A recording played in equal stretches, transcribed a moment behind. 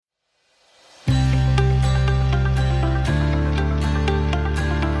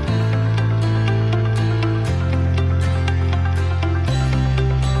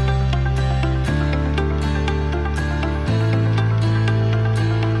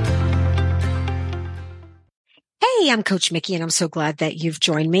I'm Coach Mickey, and I'm so glad that you've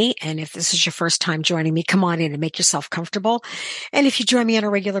joined me. And if this is your first time joining me, come on in and make yourself comfortable. And if you join me on a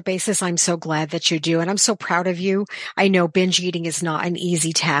regular basis, I'm so glad that you do. And I'm so proud of you. I know binge eating is not an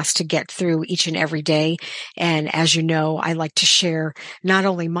easy task to get through each and every day. And as you know, I like to share not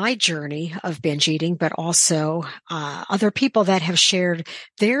only my journey of binge eating, but also other people that have shared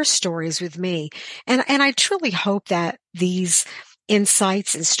their stories with me. And I truly hope that these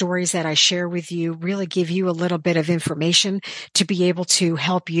insights and stories that I share with you really give you a little bit of information to be able to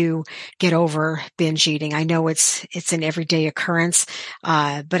help you get over binge eating. I know it's an everyday occurrence,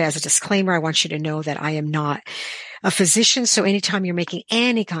 but as a disclaimer, I want you to know that I am not a physician. So anytime you're making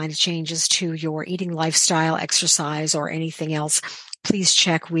any kind of changes to your eating lifestyle, exercise, or anything else, please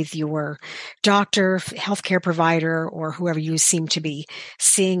check with your doctor, healthcare provider, or whoever you seem to be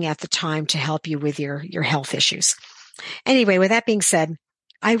seeing at the time to help you with your health issues. Anyway, with that being said,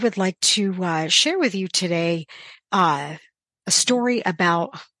 I would like to share with you today a story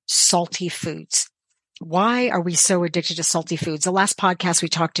about salty foods. Why are we so addicted to salty foods? The last podcast we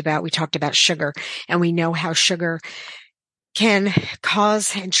talked about sugar, and we know how sugar can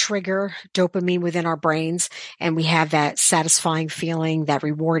cause and trigger dopamine within our brains. And we have that satisfying feeling, that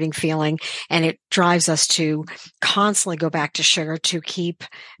rewarding feeling, and it drives us to constantly go back to sugar to keep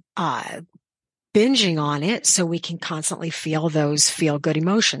binging on it so we can constantly feel those feel-good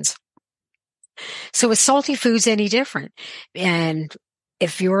emotions. So is salty foods any different? And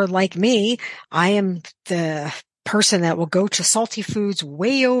if you're like me, I am the person that will go to salty foods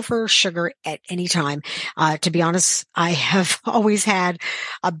way over sugar at any time. To be honest, I have always had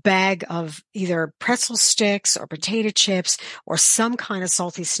a bag of either pretzel sticks or potato chips or some kind of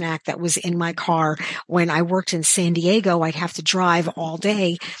salty snack that was in my car. When I worked in San Diego, I'd have to drive all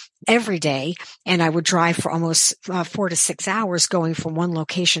day, every day, and I would drive for almost 4 to 6 hours going from one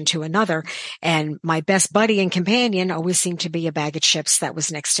location to another. And my best buddy and companion always seemed to be a bag of chips that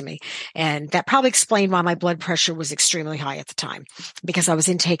was next to me. And that probably explained why my blood pressure was extremely high at the time, because I was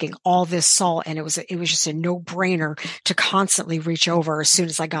intaking all this salt, and it was just a no-brainer to constantly reach over as soon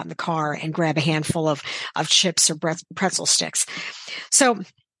as I got in the car and grab a handful of chips or pretzel sticks. So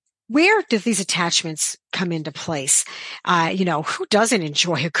where do these attachments come into place? Who doesn't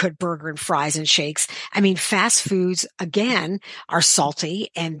enjoy a good burger and fries and shakes? I mean, fast foods, again, are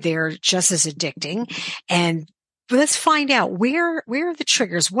salty and they're just as addicting. And let's find out where are the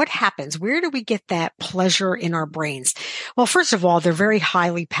triggers? What happens? Where do we get that pleasure in our brains? Well, first of all, they're very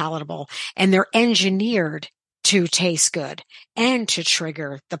highly palatable, and they're engineered to taste good and to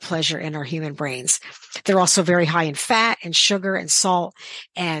trigger the pleasure in our human brains. They're also very high in fat and sugar and salt.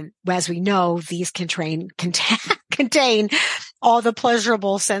 And as we know, these contain all the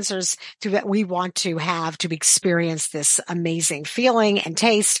pleasurable sensors that we want to have to experience this amazing feeling and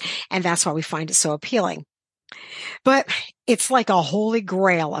taste. And that's why we find it so appealing. But it's like a holy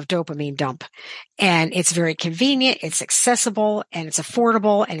grail of dopamine dump. And it's very convenient, it's accessible, and it's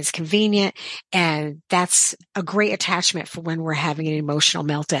affordable, and it's convenient. And that's a great attachment for when we're having an emotional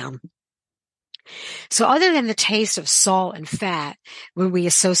meltdown. So other than the taste of salt and fat, when we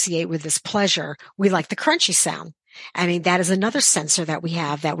associate with this pleasure, we like the crunchy sound. I mean, that is another sensor that we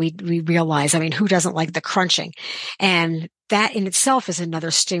have that we realize. I mean, who doesn't like the crunching? And that in itself is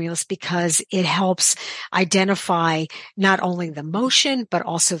another stimulus because it helps identify not only the motion, but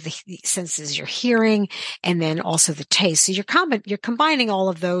also the senses you're hearing, and then also the taste. So you're combining all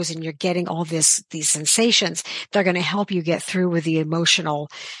of those, and you're getting all these sensations that are going to help you get through with the emotional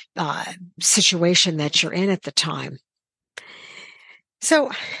situation that you're in at the time.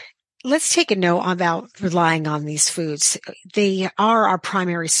 So let's take a note about relying on these foods. They are our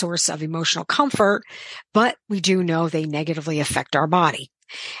primary source of emotional comfort, but we do know they negatively affect our body.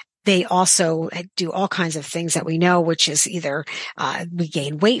 They also do all kinds of things that we know, which is either we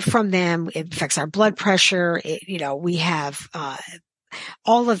gain weight from them, it affects our blood pressure, we have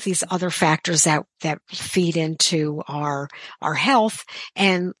all of these other factors that feed into our health,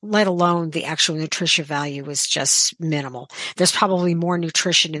 and let alone the actual nutrition value is just minimal. There's probably more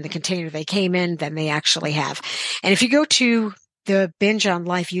nutrition in the container they came in than they actually have. And if you go to the Binge on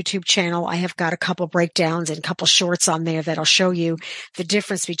Life YouTube channel, I have got a couple breakdowns and a couple shorts on there that'll show you the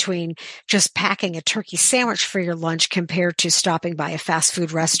difference between just packing a turkey sandwich for your lunch compared to stopping by a fast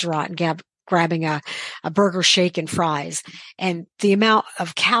food restaurant and grabbing a burger, shake, and fries, and the amount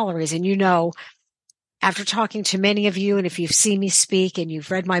of calories. And after talking to many of you, and if you've seen me speak and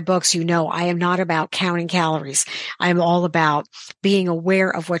you've read my books, I am not about counting calories. I am all about being aware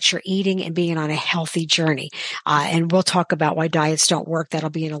of what you're eating and being on a healthy journey. And we'll talk about why diets don't work. That'll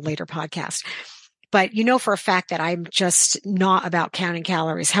be in a later podcast. But you know for a fact that I'm just not about counting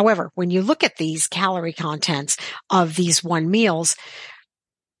calories. However, when you look at these calorie contents of these one meals,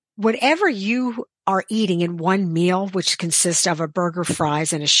 whatever you are eating in one meal, which consists of a burger,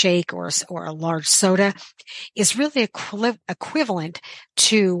 fries, and a shake or a large soda, is really equivalent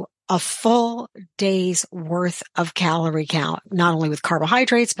to a full day's worth of calorie count, not only with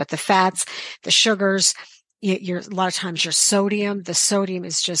carbohydrates, but the fats, the sugars, a lot of times your sodium. The sodium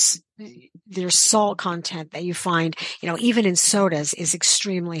is just, there's salt content that you find, even in sodas is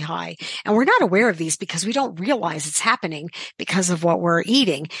extremely high. And we're not aware of these because we don't realize it's happening because of what we're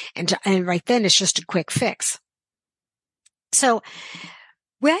eating. And right then it's just a quick fix. So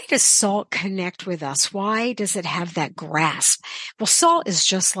why does salt connect with us? Why does it have that grasp? Well, salt is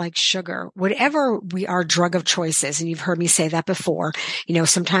just like sugar. Whatever our drug of choice is, and you've heard me say that before,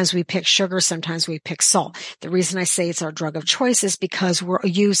 sometimes we pick sugar, sometimes we pick salt. The reason I say it's our drug of choice is because we're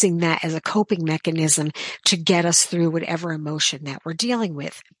using that as a coping mechanism to get us through whatever emotion that we're dealing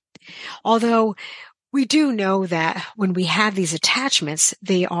with. Although we do know that when we have these attachments,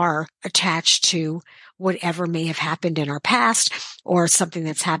 they are attached to whatever may have happened in our past or something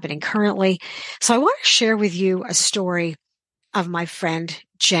that's happening currently. So I want to share with you a story of my friend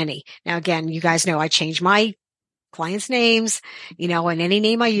Jenny. Now, again, you guys know I change my clients' names, and any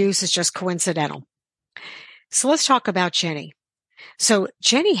name I use is just coincidental. So let's talk about Jenny. So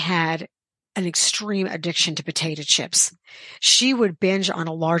Jenny had an extreme addiction to potato chips. She would binge on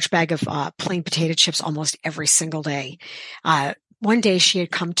a large bag of plain potato chips almost every single day. One day she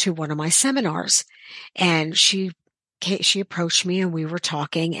had come to one of my seminars and she approached me and we were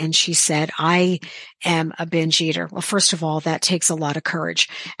talking and she said, I am a binge eater. Well, first of all, that takes a lot of courage.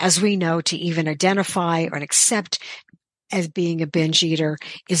 As we know, to even identify or accept as being a binge eater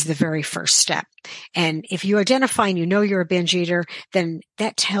is the very first step. And if you identify and you're a binge eater, then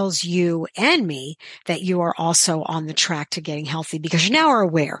that tells you and me that you are also on the track to getting healthy because you now are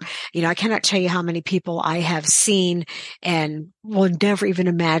aware. I cannot tell you how many people I have seen and will never even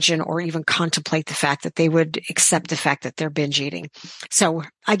imagine or even contemplate the fact that they would accept the fact that they're binge eating. So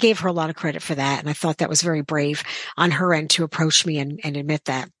I gave her a lot of credit for that. And I thought that was very brave on her end to approach me and admit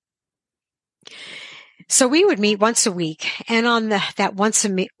that. So we would meet once a week, and on that once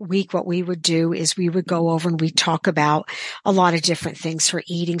a week, what we would do is we would go over and we'd talk about a lot of different things, her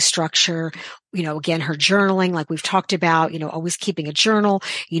eating structure, again, her journaling, like we've talked about, always keeping a journal,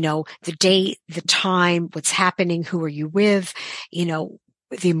 the date, the time, what's happening, who are you with, the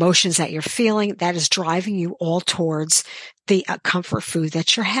emotions that you're feeling, that is driving you all towards the comfort food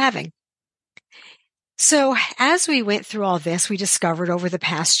that you're having. So as we went through all this, we discovered over the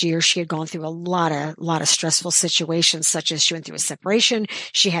past year, she had gone through a lot of stressful situations, such as she went through a separation.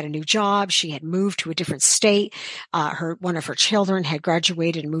 She had a new job. She had moved to a different state. One of her children had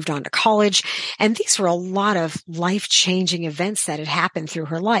graduated and moved on to college. And these were a lot of life-changing events that had happened through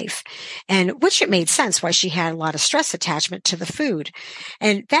her life, and which it made sense why she had a lot of stress attachment to the food.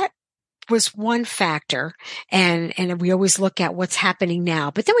 And that was one factor. And we always look at what's happening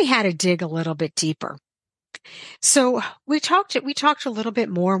now, but then we had to dig a little bit deeper. So we talked a little bit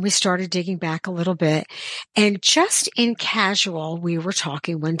more and we started digging back a little bit, and just in casual, we were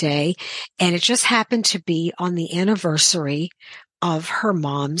talking one day and it just happened to be on the anniversary of her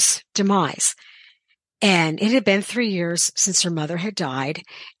mom's demise. And it had been 3 years since her mother had died.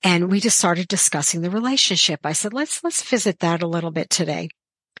 And we just started discussing the relationship. I said, let's visit that a little bit today.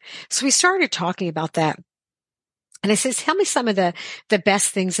 So we started talking about that. And I said, tell me some of the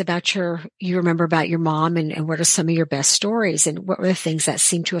best things about you remember about your mom, and what are some of your best stories, and what were the things that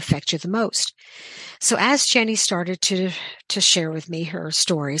seemed to affect you the most? So as Jenny started to share with me her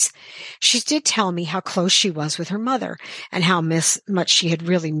stories, she did tell me how close she was with her mother and how much she had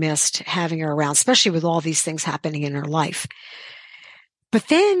really missed having her around, especially with all these things happening in her life. But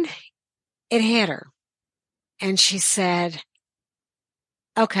then it hit her and she said,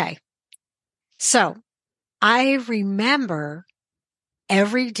 okay, so I remember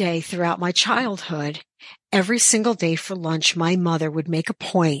every day throughout my childhood, every single day for lunch, my mother would make a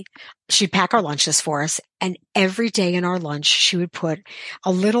point. She'd pack our lunches for us. And every day in our lunch, she would put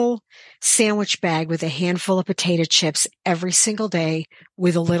a little sandwich bag with a handful of potato chips every single day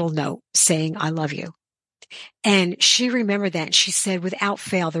with a little note saying, I love you. And she remembered that. And she said, without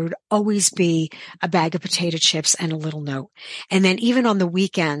fail, there would always be a bag of potato chips and a little note. And then even on the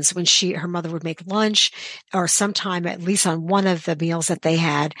weekends when her mother would make lunch, or sometime at least on one of the meals that they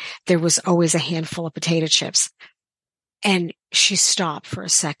had, there was always a handful of potato chips. And she stopped for a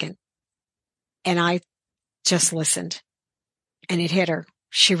second. And I just listened. And it hit her.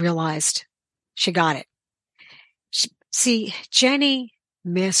 She realized she got it. See, Jenny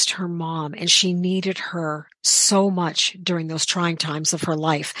missed her mom, and she needed her so much during those trying times of her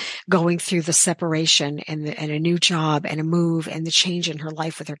life, going through the separation and a new job and a move and the change in her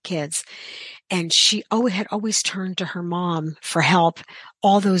life with her kids. And she had always turned to her mom for help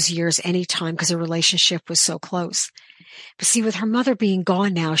all those years, anytime, because her relationship was so close. But see, with her mother being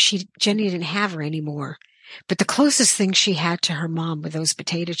gone now, Jenny didn't have her anymore. But the closest thing she had to her mom were those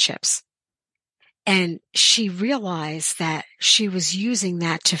potato chips. And she realized that she was using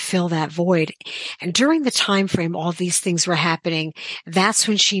that to fill that void. And during the time frame all these things were happening, that's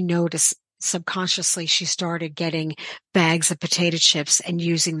when she noticed subconsciously she started getting bags of potato chips and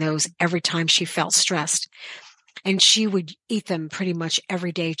using those every time she felt stressed. And she would eat them pretty much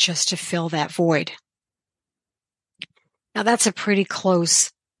every day just to fill that void. Now that's a pretty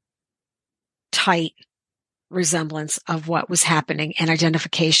close, tight resemblance of what was happening, and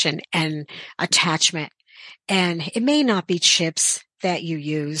identification and attachment. And it may not be chips that you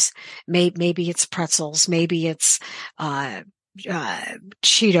use. Maybe it's pretzels. Maybe it's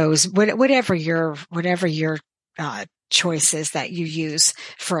Cheetos. Whatever your choice is that you use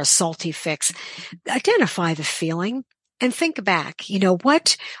for a salty fix. Identify the feeling and think back.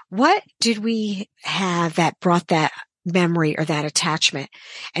 What did we have that brought that memory or that attachment?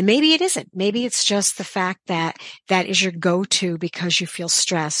 And maybe it isn't. Maybe it's just the fact that that is your go-to because you feel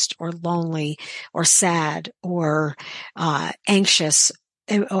stressed or lonely or sad or anxious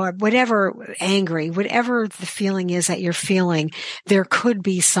or whatever, angry, whatever the feeling is that you're feeling. There could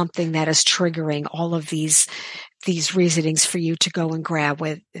be something that is triggering all of these reasonings for you to go and grab,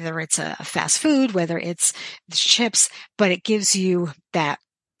 whether it's a fast food, whether it's chips, but it gives you that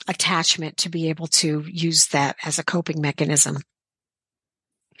attachment to be able to use that as a coping mechanism.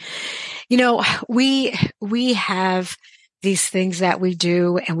 We have these things that we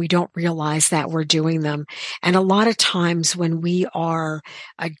do and we don't realize that we're doing them. And a lot of times when we are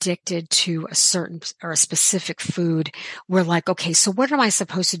addicted to a certain or a specific food, we're like, okay, so what am I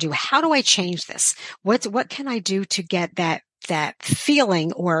supposed to do? How do I change this? What can I do to get that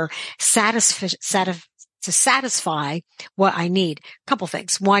feeling or to satisfy what I need? A couple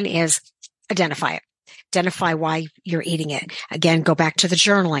things. One is identify it. Identify why you're eating it. Again, go back to the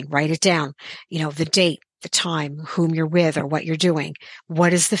journaling, write it down. The date, the time, whom you're with or what you're doing.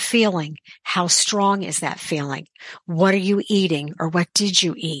 What is the feeling? How strong is that feeling? What are you eating or what did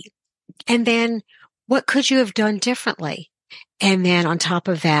you eat? And then what could you have done differently? And then on top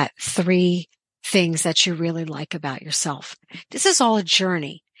of that, 3 things that you really like about yourself. This is all a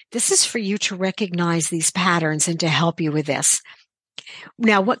journey. This is for you to recognize these patterns and to help you with this.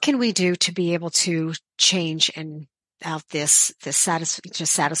 Now, what can we do to be able to change and out this to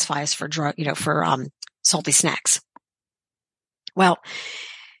satisfy us for salty snacks? Well,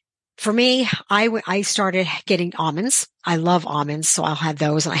 for me, I started getting almonds. I love almonds, so I'll have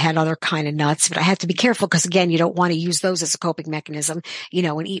those, and I had other kind of nuts, but I have to be careful because, again, you don't want to use those as a coping mechanism,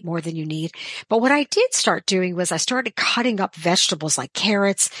 and eat more than you need. But what I did start doing was I started cutting up vegetables like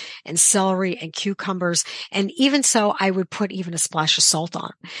carrots and celery and cucumbers, and even so, I would put even a splash of salt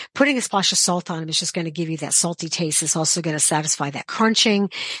on. Putting a splash of salt on them is just going to give you that salty taste. It's also going to satisfy that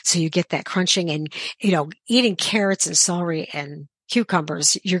crunching, so you get that crunching, and, eating carrots and celery and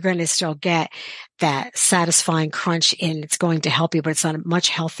cucumbers, you're going to still get that satisfying crunch, and it's going to help you, but it's on a much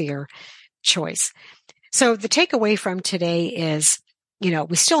healthier choice. So the takeaway from today is,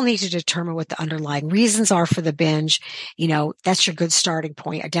 we still need to determine what the underlying reasons are for the binge. That's your good starting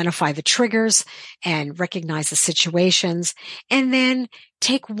point. Identify the triggers and recognize the situations. And then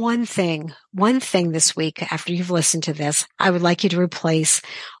take one thing this week after you've listened to this. I would like you to replace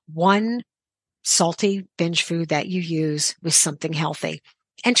one salty binge food that you use with something healthy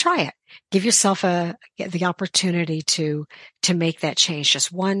and try it. Give yourself the opportunity to make that change.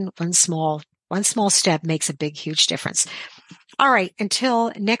 Just one small step makes a big, huge difference. All right.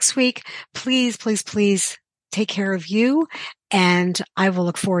 Until next week, please, please, please take care of you. And I will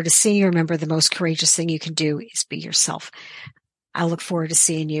look forward to seeing you. Remember, the most courageous thing you can do is be yourself. I'll look forward to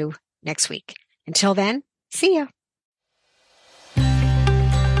seeing you next week. Until then, see ya.